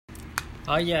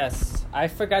Oh yes, I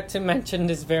forgot to mention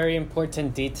this very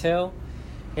important detail,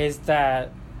 is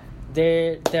that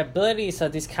the abilities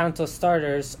of these Kanto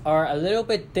starters are a little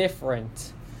bit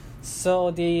different.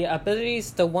 So the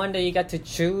abilities, the one that you get to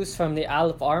choose from the Isle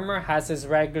of Armor has this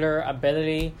regular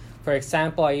ability. For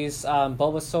example, I use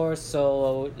Bulbasaur,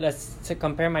 so to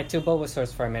compare my two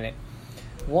Bulbasaurs for a minute.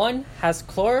 One has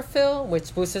Chlorophyll,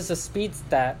 which boosts the speed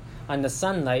stat on the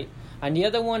sunlight, and the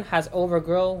other one has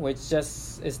Overgrow, which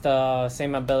just is the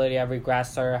same ability every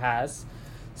grass starter has.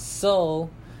 So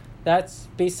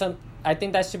I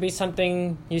think that should be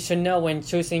something you should know when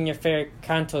choosing your favorite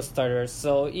Kanto starters.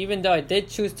 So even though I did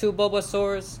choose two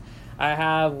Bulbasaurs, I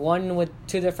have one with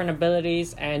two different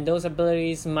abilities, and those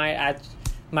abilities might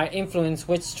influence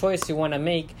which choice you want to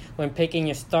make when picking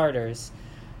your starters.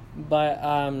 But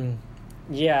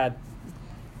yeah,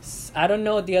 I don't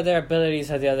know the other abilities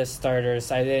of the other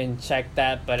starters. I didn't check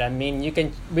that, but I mean, you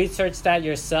can research that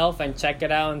yourself and check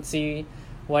it out and see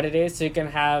what it is, so you can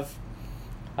have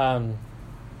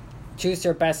choose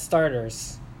your best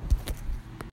starters.